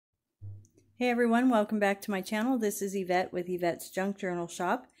Hey everyone, welcome back to my channel. This is Yvette with Yvette's Junk Journal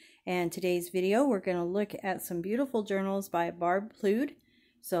Shop, and today's video we're going to look at some beautiful journals by Barb Plude.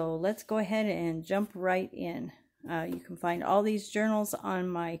 So let's go ahead and jump right in. You can find all these journals on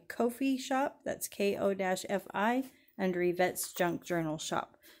my Ko-fi shop, that's Ko-fi, under Yvette's Junk Journal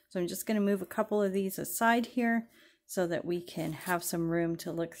Shop. So I'm just going to move a couple of these aside here so that we can have some room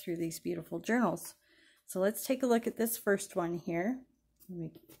to look through these beautiful journals. So let's take a look at this first one here. Let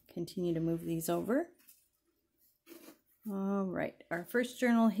me continue to move these over. All right, our first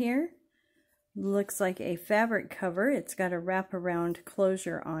journal here looks like a fabric cover. It's got a wraparound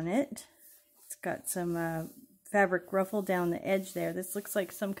closure on it. It's got some fabric ruffle down the edge there. This looks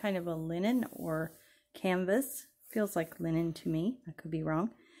like some kind of a linen or canvas. Feels like linen to me. I could be wrong.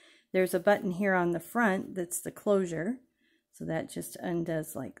 There's a button here on the front that's the closure. So that just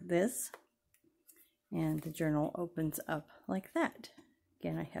undoes like this. And the journal opens up like that.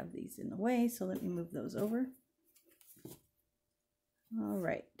 Again, I have these in the way, so let me move those over. All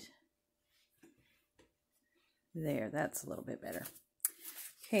right. There, that's a little bit better.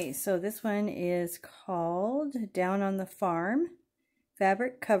 Okay, so this one is called Down on the Farm.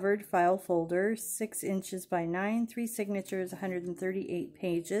 Fabric covered file folder, 6 inches by 9, 3 signatures, 138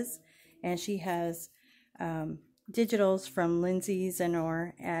 pages. And she has digitals from Lindsay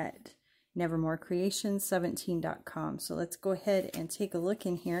Zenor at nevermorecreations17.com. So let's go ahead and take a look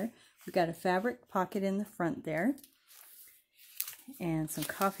in here. We've got a fabric pocket in the front there and some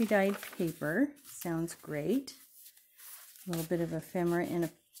coffee dyed paper. Sounds great. A little bit of ephemera in a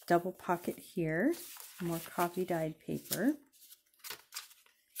double pocket here. More coffee dyed paper.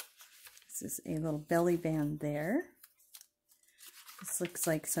 This is a little belly band there. This looks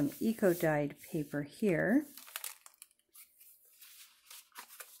like some eco dyed paper here.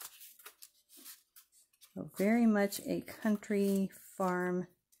 So very much a country farm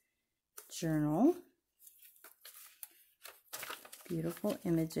journal. Beautiful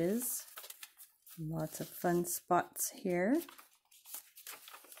images. Lots of fun spots here.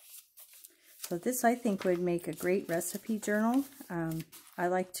 So this I think would make a great recipe journal. I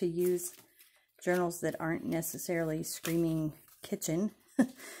like to use journals that aren't necessarily screaming kitchen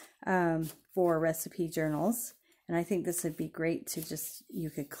for recipe journals. And I think this would be great to just, you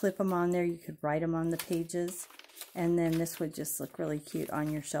could clip them on there, you could write them on the pages, and then this would just look really cute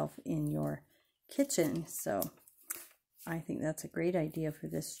on your shelf in your kitchen. So I think that's a great idea for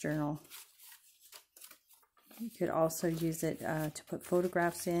this journal. You could also use it to put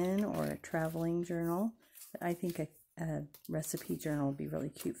photographs in, or a traveling journal. But I think a recipe journal would be really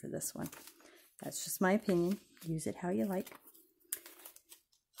cute for this one. That's just my opinion. Use it how you like.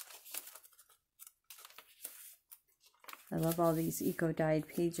 I love all these eco-dyed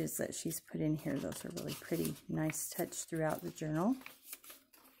pages that she's put in here. Those are really pretty. Nice touch throughout the journal.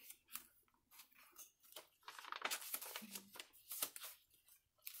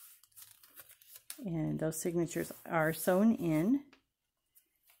 And those signatures are sewn in.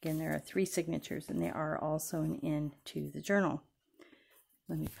 Again, there are 3 signatures and they are all sewn in to the journal.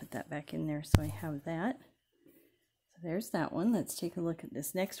 Let me put that back in there so I have that. So there's that one. Let's take a look at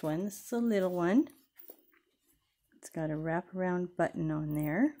this next one. This is a little one. It's got a wraparound button on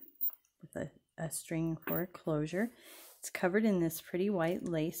there with a string for a closure. It's covered in this pretty white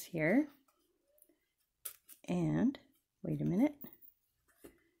lace here. And, wait a minute.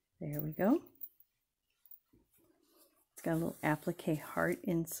 There we go. It's got a little applique heart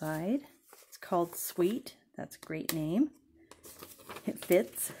inside. It's called Sweet. That's a great name. It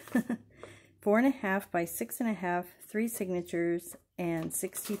fits. 4.5 by 6.5, 3 signatures, and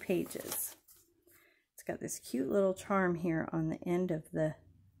 60 pages. It's got this cute little charm here on the end of the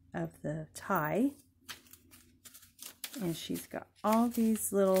tie, and she's got all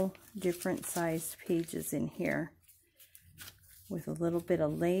these little different sized pages in here with a little bit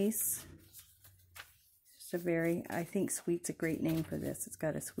of lace. Just a very, I think Sweet's a great name for this. It's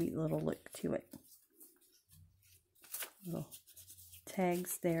got a sweet little look to it. Little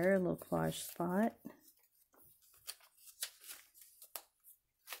tags there, a little collage spot.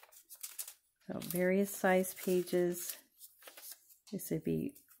 So various size pages. This would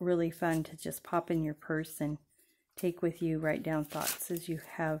be really fun to just pop in your purse and take with you. Write down thoughts as you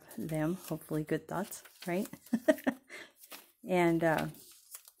have them. Hopefully good thoughts, right? And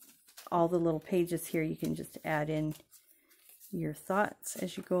all the little pages here, you can just add in your thoughts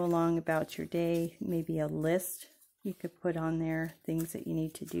as you go along about your day. Maybe a list you could put on there, things that you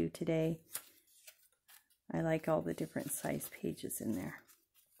need to do today. I like all the different size pages in there.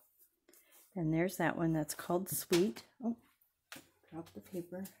 And there's that one. That's called Sweet. Oh, drop the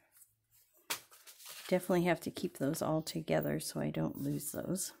paper. Definitely have to keep those all together so I don't lose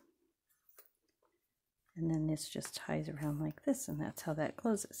those. And then this just ties around like this, and that's how that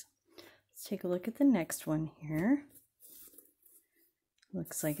closes. Let's take a look at the next one here.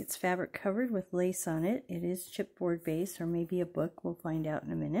 Looks like it's fabric covered with lace on it. It is chipboard based, or maybe a book. We'll find out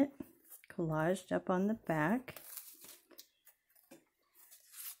in a minute. Collaged up on the back.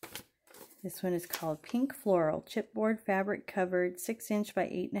 This one is called Pink Floral, chipboard fabric covered, 6" by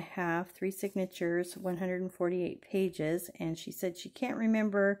 8.5, 3 signatures, 148 pages. And she said she can't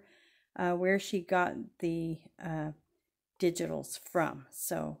remember where she got the digitals from.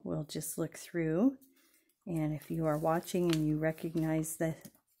 So we'll just look through. And if you are watching and you recognize the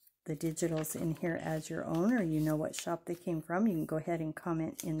digitals in here as your own, or you know what shop they came from, you can go ahead and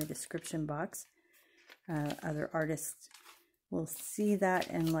comment in the description box. Other artists will see that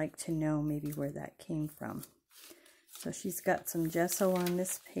and like to know maybe where that came from. So she's got some gesso on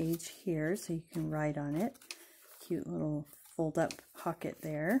this page here, so you can write on it. Cute little fold-up pocket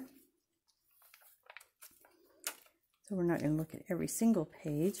there. So we're not going to look at every single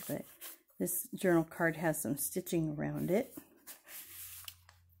page, but this journal card has some stitching around it.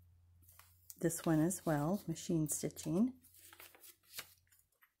 This one as well, machine stitching.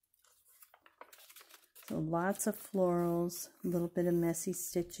 So lots of florals, a little bit of messy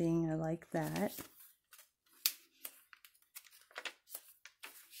stitching. I like that.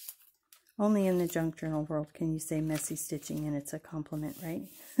 Only in the junk journal world can you say messy stitching and it's a compliment, right?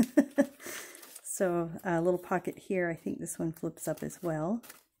 So a little pocket here. I think this one flips up as well.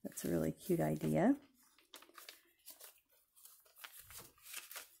 That's a really cute idea.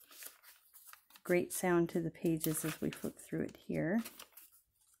 Great sound to the pages as we flip through it here.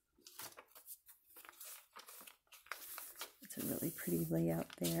 It's a really pretty layout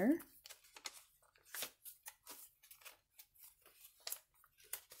there.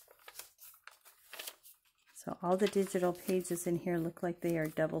 So all the digital pages in here look like they are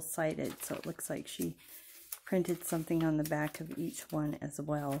double-sided, so it looks like she printed something on the back of each one as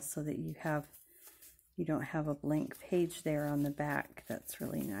well, so that you don't have a blank page there on the back. That's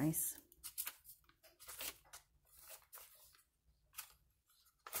really nice.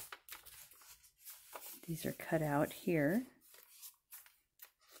 These are cut out here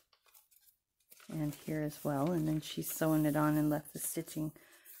and here as well, and then she's sewn it on and left the stitching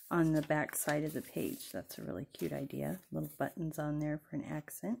on the back side of the page. That's a really cute idea. Little buttons on there for an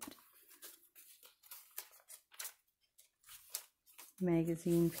accent.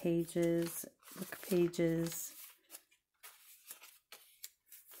 Magazine pages, book pages,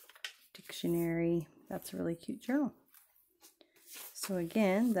 dictionary. That's a really cute journal. So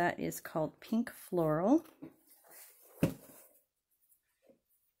again, that is called Pink Floral.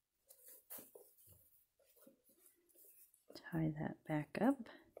 Tie that back up.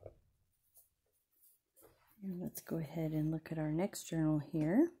 And let's go ahead and look at our next journal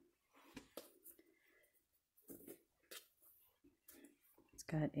here. It's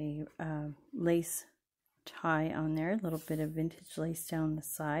got a lace tie on there, a little bit of vintage lace down the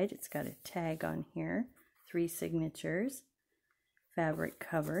side. It's got a tag on here, 3 signatures, fabric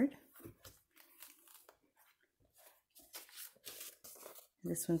covered.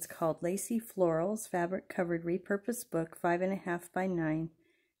 This one's called Lacy Florals, fabric covered repurposed book, 5.5 by 9,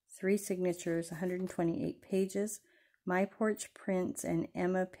 3 signatures, 128 pages. My Porch Prints and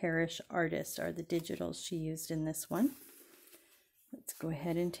Emma Parrish Artist are the digitals she used in this one. Let's go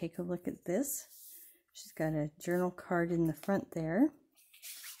ahead and take a look at this. She's got a journal card in the front there.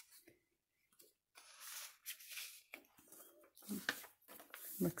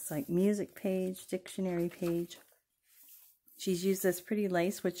 Looks like music page, dictionary page. She's used this pretty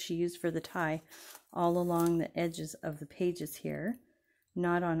lace, which she used for the tie, all along the edges of the pages here.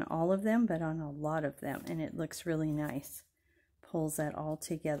 Not on all of them, but on a lot of them, and it looks really nice. Pulls that all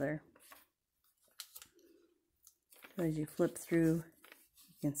together. So as you flip through,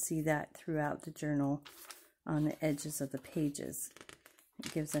 you can see that throughout the journal on the edges of the pages.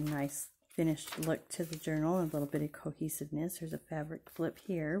 It gives a nice finished look to the journal, a little bit of cohesiveness. There's a fabric flip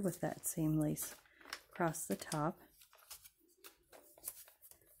here with that same lace across the top.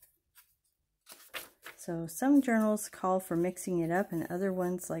 So some journals call for mixing it up, and other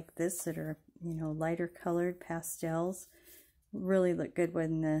ones like this that are, you know, lighter colored pastels really look good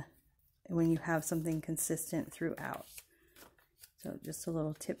when you have something consistent throughout. So just a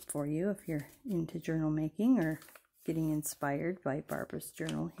little tip for you if you're into journal making or getting inspired by Barbara's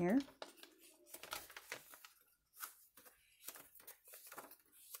journal here.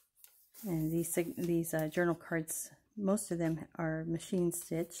 And these journal cards, most of them are machine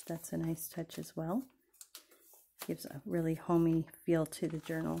stitched. That's a nice touch as well. Gives a really homey feel to the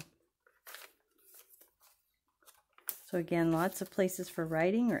journal. So again, lots of places for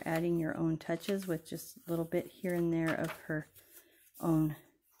writing or adding your own touches with just a little bit here and there of her own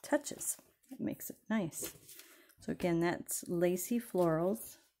touches. That makes it nice. So again, that's Lacy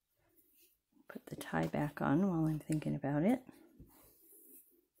Florals. Put the tie back on while I'm thinking about it.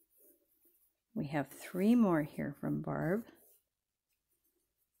 We have 3 more here from Barb.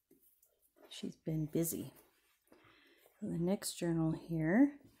 She's been busy. So the next journal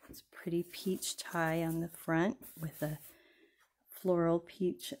here is a pretty peach tie on the front with a floral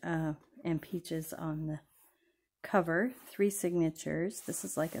peach and peaches on the cover. 3 signatures. This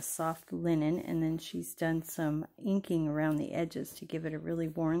is like a soft linen, and then she's done some inking around the edges to give it a really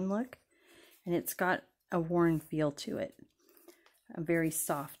worn look. And it's got a worn feel to it, a very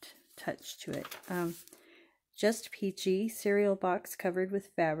soft touch to it. Just Peachy, cereal box covered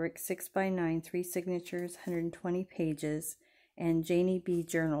with fabric, 6x9, 3 signatures, 120 pages, and Janie B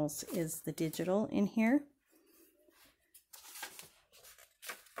Journals is the digital in here.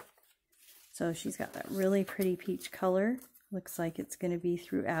 So she's got that really pretty peach color. Looks like it's going to be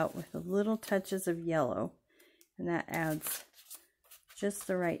throughout with the little touches of yellow, and that adds just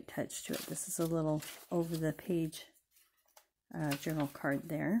the right touch to it. This is a little over the page journal card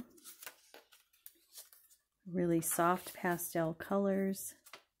there. Really soft pastel colors.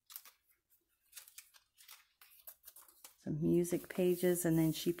 Some music pages, and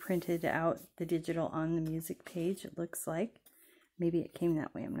then she printed out the digital on the music page, it looks like. Maybe it came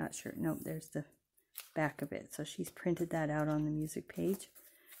that way, I'm not sure. Nope, there's the back of it. So she's printed that out on the music page.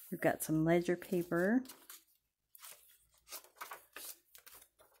 We've got some ledger paper.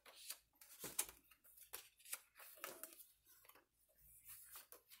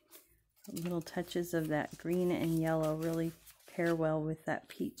 Little touches of that green and yellow really pair well with that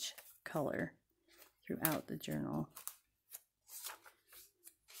peach color throughout the journal.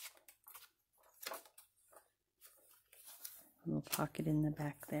 A little pocket in the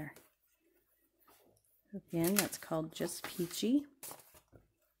back there. Again, that's called Just Peachy.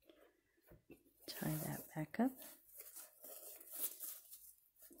 Tie that back up.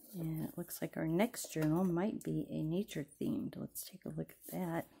 And it looks like our next journal might be a nature themed. Let's take a look at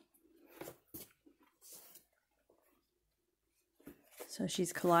that. So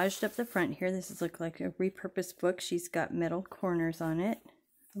she's collaged up the front here. This is look like a repurposed book. She's got metal corners on it.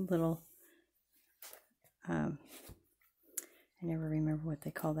 A little, I never remember what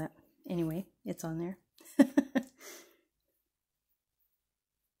they call that. Anyway, it's on there.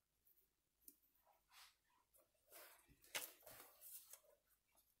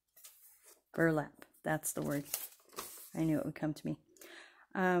 Burlap, that's the word. I knew it would come to me.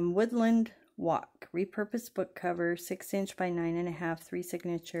 Woodland Walk, repurposed book cover, 6" by 9.5, 3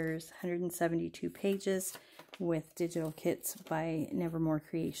 signatures, 172 pages with digital kits by Nevermore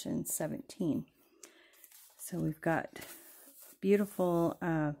Creations 17. So we've got beautiful,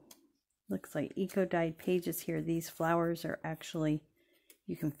 looks like eco-dyed pages here. These flowers are actually,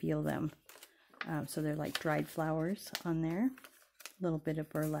 you can feel them. So they're like dried flowers on there. A little bit of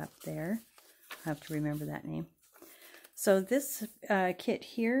burlap there. I have to remember that name. So this kit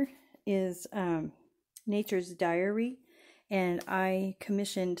here is Nature's Diary, and I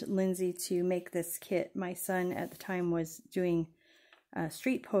commissioned Lindsay to make this kit. My son at the time was doing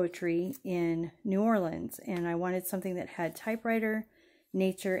street poetry in New Orleans, and I wanted something that had typewriter,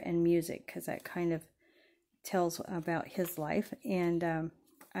 nature, and music, because that kind of tells about his life. And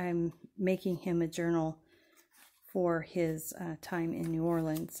I'm making him a journal for his time in New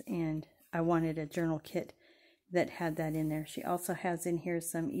Orleans, and I wanted a journal kit that had that in there. She also has in here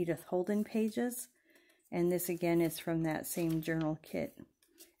some Edith Holden pages, and this again is from that same journal kit,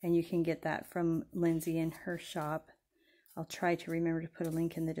 and you can get that from Lindsay in her shop. I'll try to remember to put a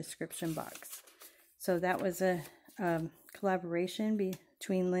link in the description box. So that was a collaboration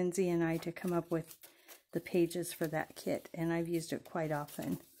between Lindsay and I to come up with the pages for that kit, and I've used it quite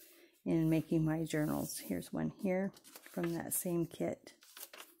often in making my journals. Here's one here from that same kit.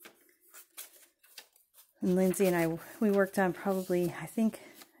 And Lindsay and I, we worked on probably, I think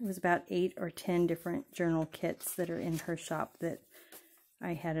it was about 8 or 10 different journal kits that are in her shop that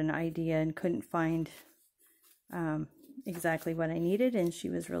I had an idea and couldn't find exactly what I needed, and she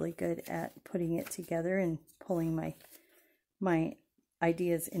was really good at putting it together and pulling my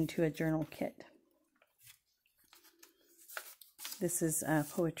ideas into a journal kit. This is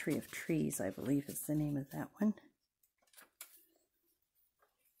Poetry of Trees, I believe is the name of that one.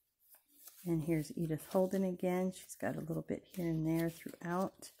 And here's Edith Holden again. She's got a little bit here and there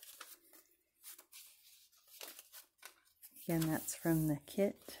throughout. Again, that's from the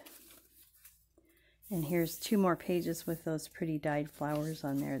kit. And here's 2 more pages with those pretty dyed flowers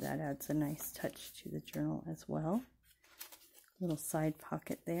on there. That adds a nice touch to the journal as well. Little side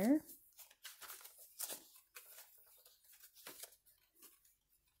pocket there.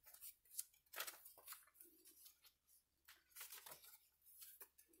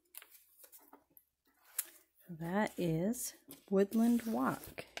 That is Woodland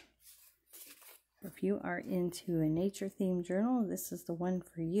Walk. If you are into a nature themed journal, this is the one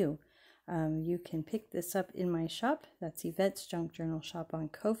for you. You can pick this up in my shop. That's Yvette's Junk Journal Shop on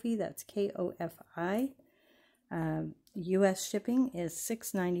Ko-fi. That's K-O-F-I. U.S. shipping is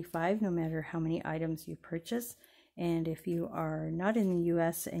 $6.95 no matter how many items you purchase. And if you are not in the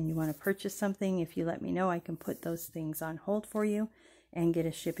U.S. and you want to purchase something, if you let me know, I can put those things on hold for you and get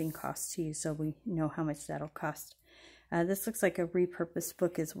a shipping cost to you so we know how much that'll cost. This looks like a repurposed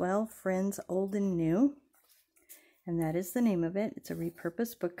book as well, Friends Old and New. And that is the name of it. It's a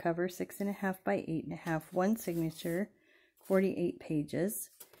repurposed book cover, 6.5 by 8.5, one signature, 48 pages.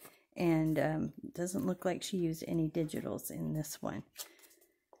 And it doesn't look like she used any digitals in this one.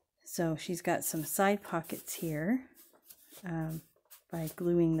 So she's got some side pockets here. By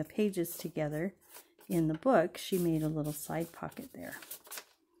gluing the pages together in the book, she made a little side pocket there.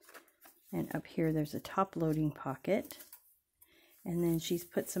 And up here there's a top loading pocket. And then she's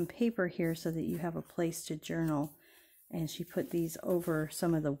put some paper here so that you have a place to journal. And she put these over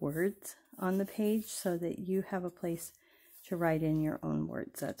some of the words on the page so that you have a place to write in your own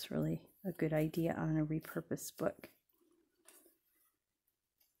words. That's really a good idea on a repurposed book.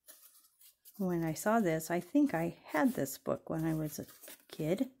 When I saw this, I think I had this book when I was a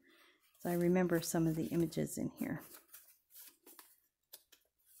kid. So I remember some of the images in here.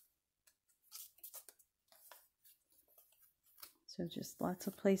 So just lots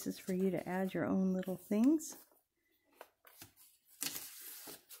of places for you to add your own little things.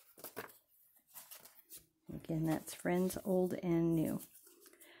 Again, that's Friends Old and New.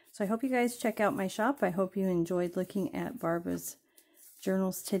 So I hope you guys check out my shop. I hope you enjoyed looking at Barbara's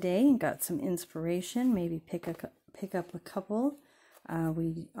journals today and got some inspiration. Maybe pick up a couple.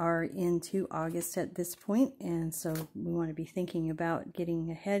 We are into August at this point, and so we want to be thinking about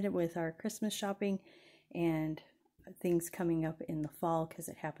getting ahead with our Christmas shopping and things coming up in the fall because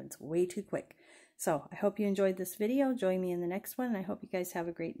it happens way too quick. So I hope you enjoyed this video. Join me in the next one, and I hope you guys have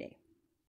a great day.